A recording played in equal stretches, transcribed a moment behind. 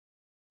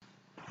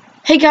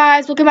Hey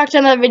guys, welcome back to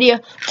another video.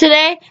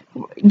 Today,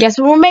 guess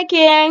what we're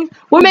making?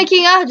 We're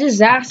making a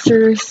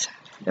disasters.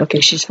 Okay,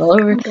 she's fell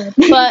over.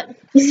 But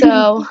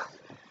so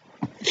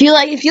if you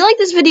like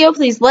this video,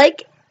 please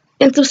like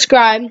and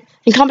subscribe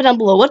and comment down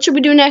below. What should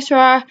we do next for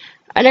our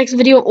next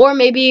video, or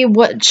maybe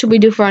what should we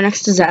do for our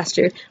next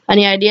disaster?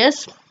 Any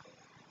ideas?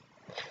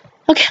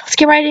 Okay, let's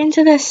get right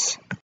into this.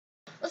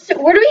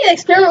 We're doing an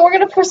experiment. We're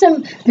gonna pour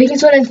some baking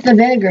soda into the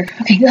vinegar.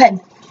 Okay, go ahead.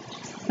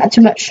 Not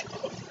too much.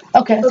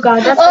 Okay. Oh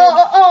God,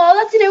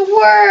 that didn't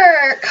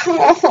work.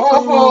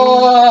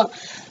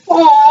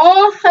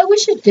 Oh, I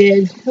wish it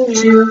did.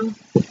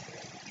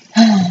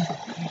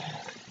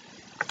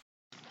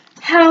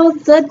 How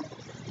the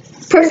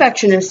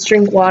perfectionists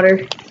drink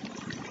water.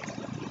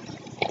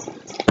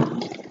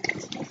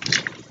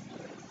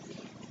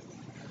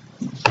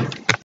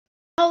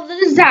 How the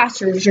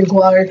disasters drink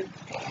water.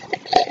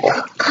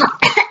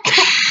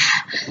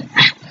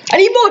 I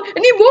need more.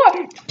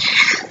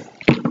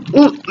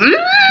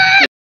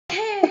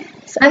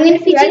 I'm gonna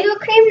feed you a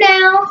cream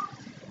now.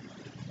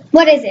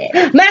 What is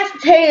it? Mashed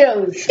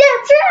potatoes.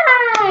 That's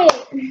right.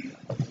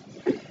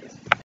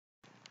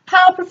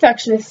 How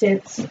perfectionist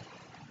is.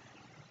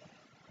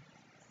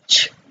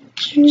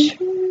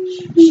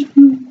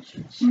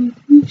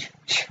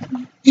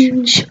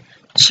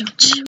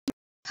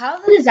 How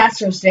the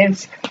disaster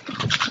stands.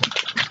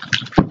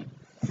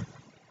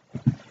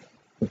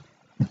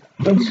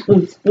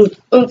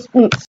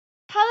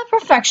 How the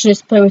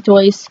perfectionists play with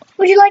toys.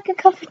 Would you like a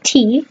cup of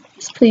tea?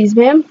 Yes, please,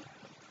 ma'am.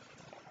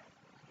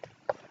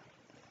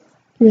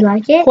 You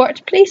like it?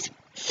 Quart, please.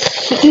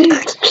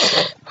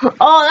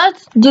 Oh,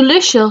 that's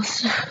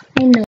delicious.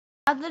 I know.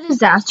 How the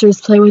disasters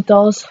play with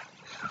dolls.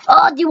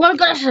 Oh, do you want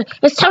to go to?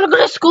 It's time to go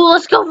to school.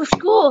 Let's go for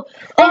school.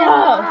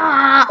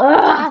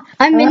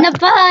 I'm in the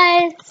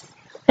bus.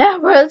 Yeah,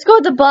 let's go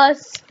with the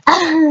bus.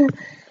 The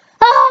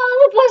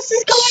bus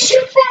is going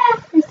too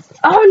fast.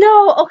 Oh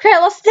no. Okay,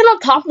 let's stand on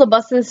top of the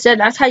bus instead.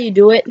 That's how you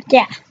do it.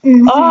 Yeah.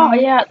 Oh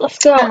yeah, let's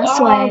go.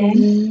 Swag.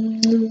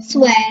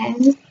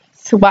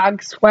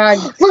 Swag.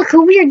 Look,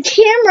 a weird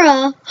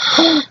camera.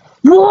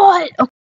 What?